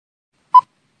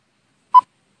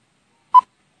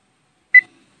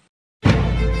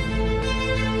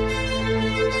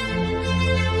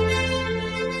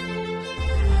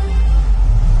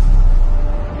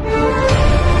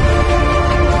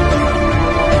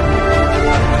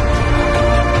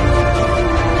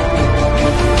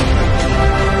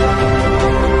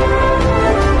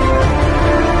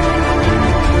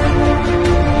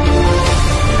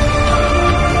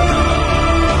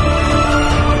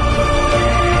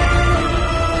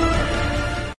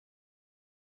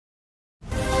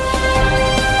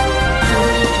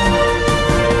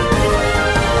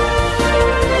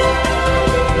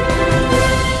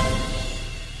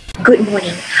Good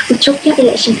morning. Utopia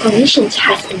Election Commission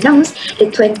has announced the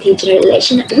 20th general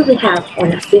election will be held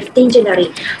on 15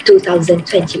 January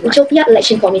 2020. Utopia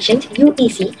Election Commission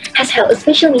 (UEC) has held a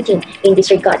special meeting in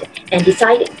this regard and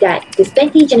decided that the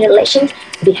 20th general election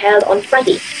will be held on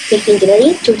Friday, 15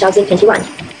 January 2021.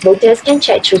 Voters can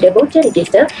check through the voter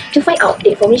register to find out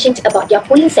the information about their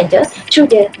polling center through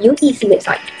the UEC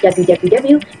website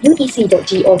www.uec.gov.my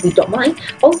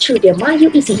or through the My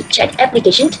UEC chat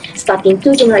application starting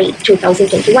 2 January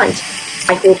 2021.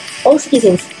 I hope all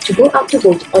citizens to go out to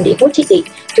vote on the appointed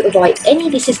date to avoid any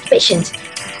dissatisfaction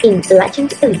in election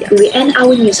earlier. We will end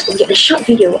our news with a short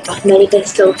video of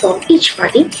manifesto from each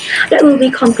party that will be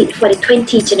complete for the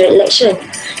 20th general election.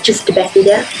 Choose the best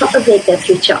leader for a better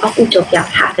future of Utopia.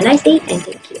 Have a nice day and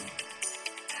thank you.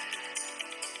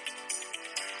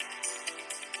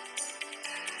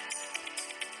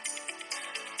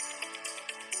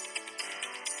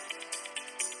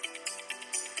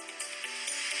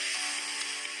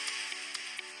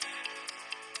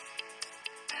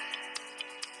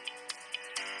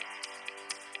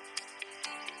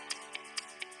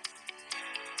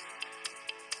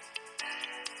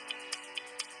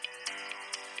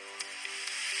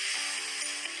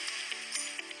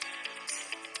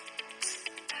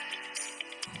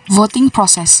 Voting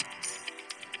process.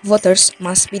 Voters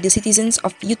must be the citizens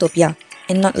of Utopia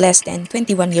and not less than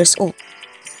 21 years old.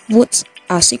 Votes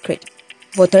are secret.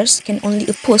 Voters can only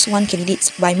oppose one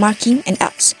candidate by marking an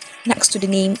X next to the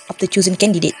name of the chosen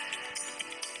candidate.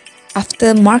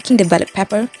 After marking the ballot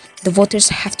paper, the voters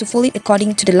have to fold it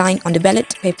according to the line on the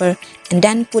ballot paper and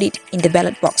then put it in the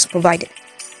ballot box provided.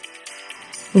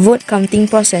 Vote counting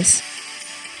process.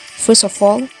 First of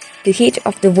all, the head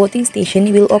of the voting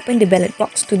station will open the ballot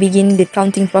box to begin the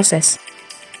counting process.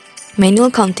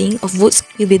 Manual counting of votes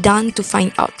will be done to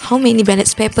find out how many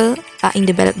ballot papers are in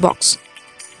the ballot box.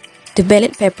 The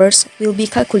ballot papers will be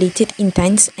calculated in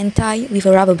tines and tied with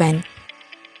a rubber band.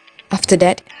 After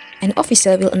that, an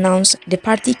officer will announce the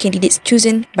party candidates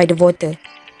chosen by the voter,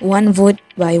 one vote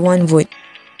by one vote.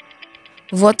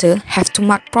 Voters have to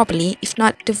mark properly, if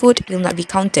not, the vote will not be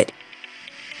counted.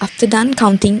 After done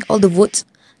counting all the votes,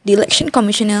 the election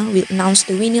commissioner will announce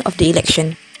the winner of the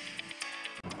election.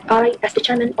 I, as the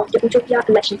chairman of the Utopia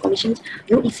Election Commission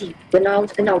 (UEC), will now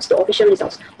announce the official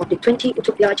results of the 20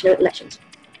 Utopia general elections.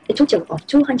 A total of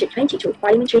 222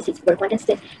 parliamentary seats were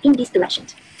contested in these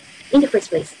elections. In the first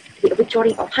place, with a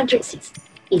victory of 100 seats,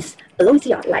 is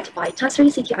Malaysia, led by Tan Sri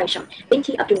Siti Aisyah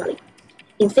binti Abdul Malik.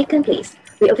 In second place,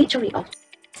 with a victory of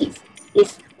seats,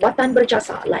 is Watan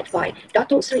Berjasa, led by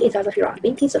Datuk Sri Izzah Zafira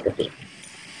binti Zulkifli.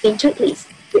 In third place,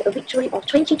 with a victory of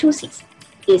 22 seats,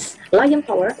 is Lion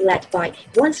Power, led by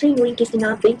Tuan Sri Nurin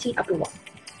Kistina binti Abdullah.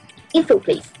 In fourth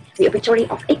place, with a victory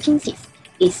of 18 seats,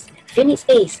 is Phoenix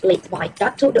Ace, led by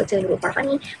Datuk Dr. Nurul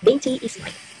Farhani binti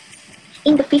Ismail.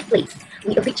 In the fifth place,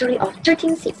 with a victory of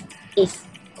 13 seats, is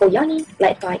Koyani,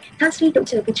 led by Tan Sri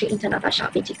Dr. Putri Intan Natasha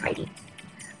binti Kaidi.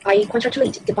 I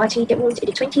congratulate the party that won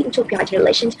the 20 Utopia general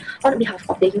elections on behalf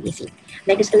of the UEC.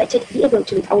 Let us elected be able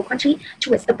to lead our country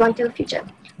towards a brighter future.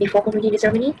 Before concluding the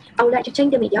ceremony, I would like to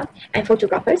thank the media and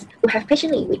photographers who have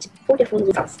patiently waited for the full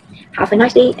results. Have a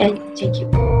nice day and thank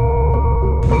you.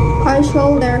 I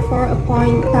shall therefore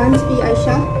appoint Tan Sri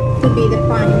Aisyah to be the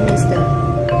Prime Minister.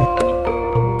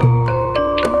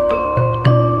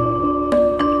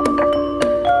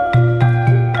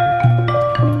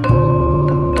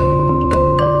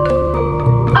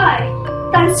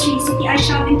 Tan Sri Siti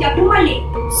Aisyah binti Abdul Malik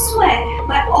swear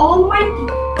by Almighty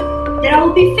that I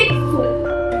will be faithful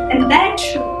and bear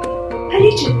true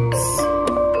allegiance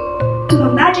to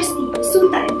Her Majesty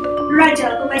Sultan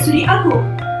Raja Permaisuri Agong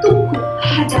Tunku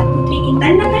Hajar Puteri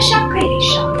Intan Natasha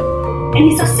Kairisha and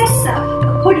his successor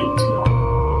according to law,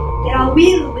 that I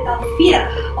will without fear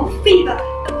or favor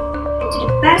and to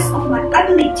the best of my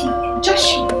ability and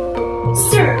judgment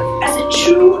serve as a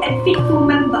true and faithful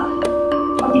member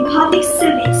of the public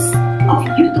service of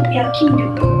Utopia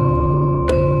Kingdom.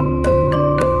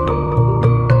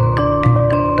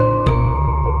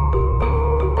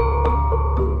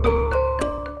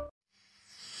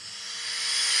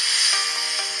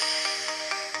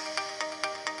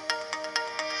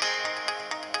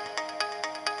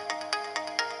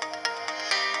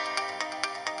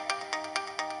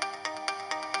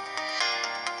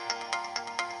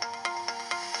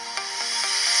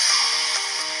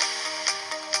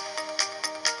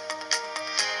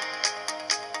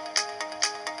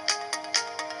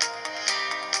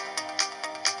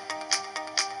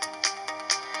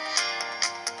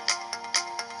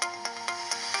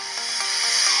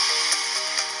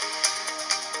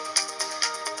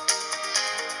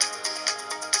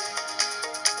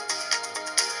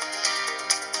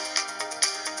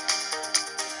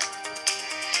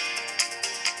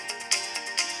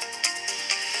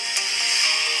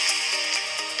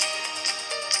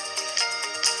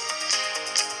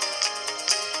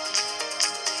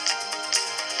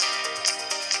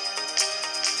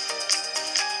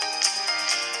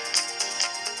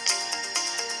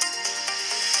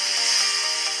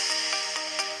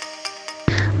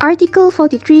 Article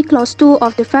 43 Clause 2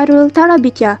 of the Federal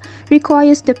Tarabitya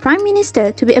requires the Prime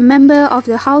Minister to be a member of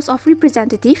the House of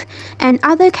Representatives, and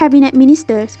other cabinet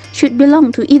ministers should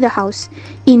belong to either house.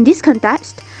 In this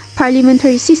context,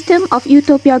 parliamentary system of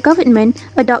Utopia government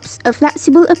adopts a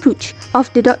flexible approach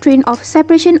of the doctrine of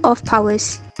separation of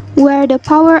powers, where the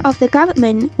power of the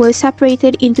government was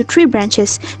separated into three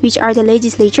branches, which are the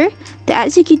legislature, the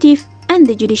executive, and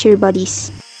the judiciary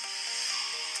bodies.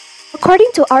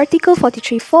 According to Article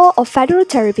 43.4 of Federal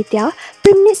Tarabitya,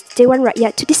 permits Dewan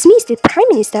Rakyat to dismiss the Prime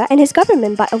Minister and his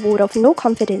government by a vote of no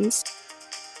confidence.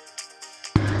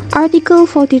 Article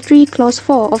 43 Clause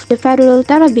 4 of the Federal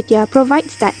Tarabitya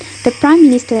provides that the Prime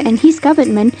Minister and his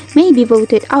government may be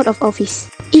voted out of office.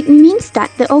 It means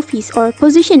that the office or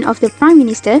position of the Prime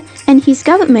Minister and his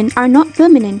government are not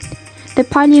permanent. The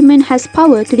Parliament has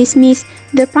power to dismiss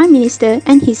the Prime Minister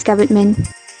and his government.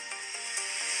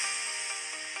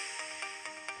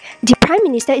 The Prime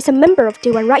Minister is a member of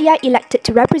Dewan Rakyat elected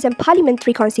to represent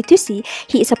parliamentary constituency.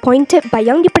 He is appointed by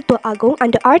Yang di-Pertuan Agong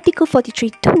under Article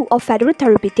 43.2 of Federal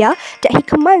Tarabitya that he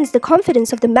commands the confidence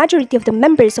of the majority of the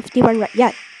members of Dewan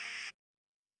Rakyat.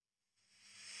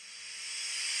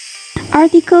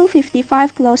 Article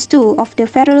 55 Clause 2 of the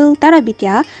Federal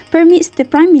Tarabitya permits the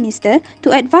Prime Minister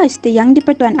to advise the Yang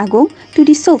di-Pertuan Agong to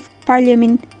dissolve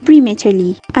Parliament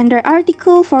prematurely. Under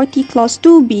Article 40 Clause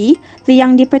 2b, the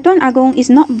Yang di-Pertuan Agong is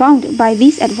not bound by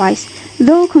this advice,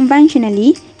 though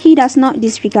conventionally he does not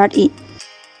disregard it.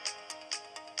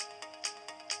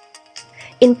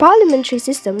 In parliamentary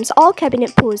systems, all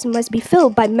cabinet posts must be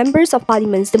filled by members of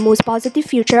parliament. The most positive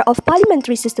feature of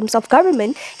parliamentary systems of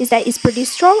government is that it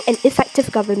produces strong and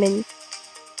effective government.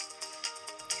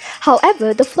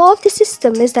 However, the flaw of the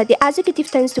system is that the executive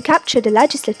tends to capture the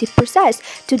legislative process.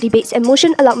 To debates and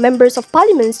motion allow members of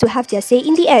parliament to have their say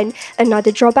in the end.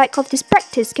 Another drawback of this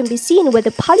practice can be seen where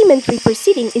the parliamentary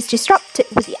proceeding is disrupted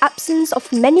with the absence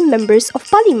of many members of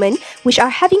parliament which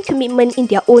are having commitment in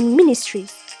their own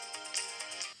ministries.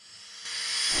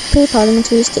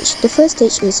 Pre-parliamentary stage. The first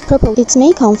stage is proposal. It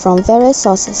may come from various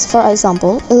sources, for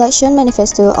example, election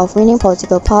manifesto of winning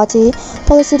political party,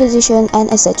 policy decision,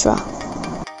 and etc.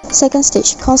 Second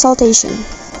stage, consultation.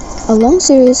 A long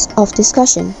series of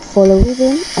discussion follow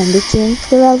within and between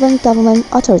the relevant government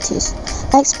authorities.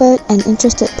 Expert and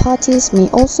interested parties may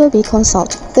also be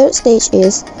consulted. Third stage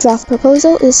is draft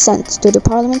proposal is sent to the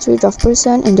parliamentary draft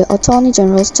person in the Attorney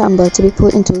General's chamber to be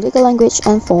put into legal language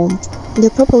and form.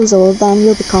 The proposal then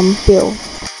will become bill.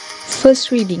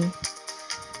 First reading.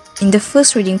 In the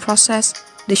first reading process,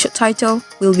 the short title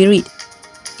will be read.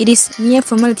 It is mere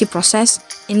formality process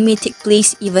and may take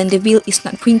place even the bill is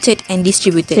not printed and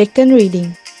distributed. Second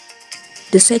reading.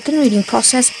 The second reading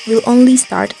process will only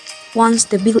start once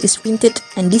the bill is printed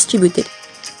and distributed.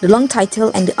 The long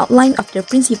title and the outline of the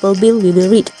principal bill will be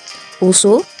read.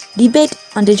 Also, debate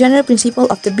on the general principle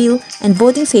of the bill and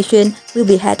voting session will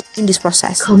be had in this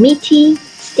process. Committee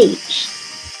stage.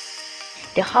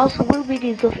 The House will be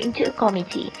dissolved into a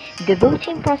committee. The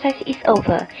voting process is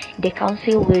over. The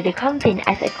Council will reconvene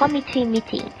as a committee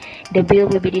meeting. The bill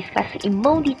will be discussed in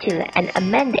more detail and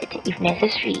amended if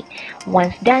necessary.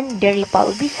 Once done, the report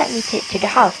will be submitted to the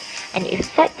House, and if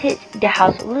accepted, the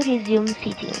House will resume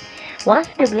sitting. Once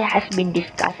the bill has been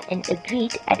discussed and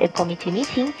agreed at a committee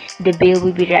meeting, the bill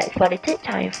will be read for the third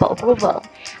time for approval.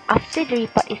 After the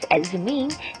report is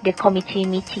examined, the committee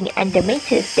meeting and the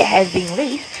matters that have been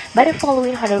raised by the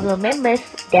following honourable members,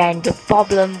 then the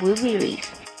problem will be raised.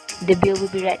 The bill will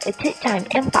be read a third time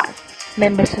and passed.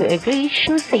 Members who agree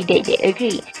should say that they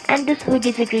agree, and those who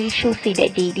disagree should say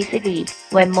that they disagree.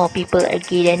 When more people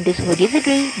agree than those who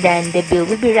disagree, then the bill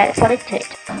will be read for the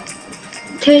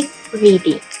third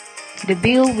reading. The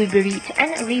bill will be read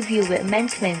and reviewed with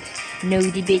amendments. No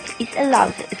debate is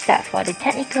allowed except for the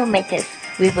technical matters,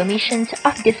 with permission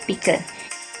of the Speaker.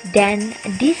 Then,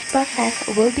 this process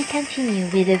will be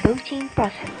continued with the voting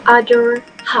process. Other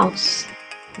House.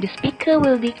 The Speaker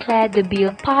will declare the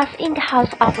bill passed in the House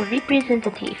of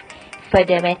Representatives.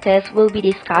 Further matters will be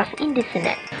discussed in the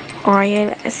Senate.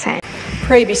 Oral assent.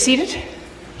 Pray be seated.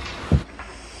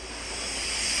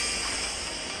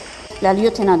 La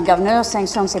Lieutenant Governor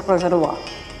sanctionne ces projets de loi.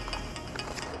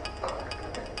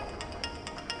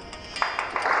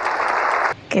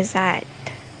 Gazette.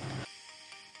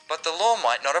 But the law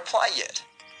might not apply yet.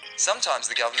 Sometimes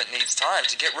the government needs time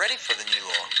to get ready for the new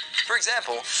law. For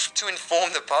example, to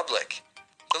inform the public.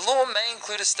 The law may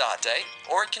include a start date,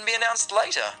 or it can be announced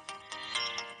later.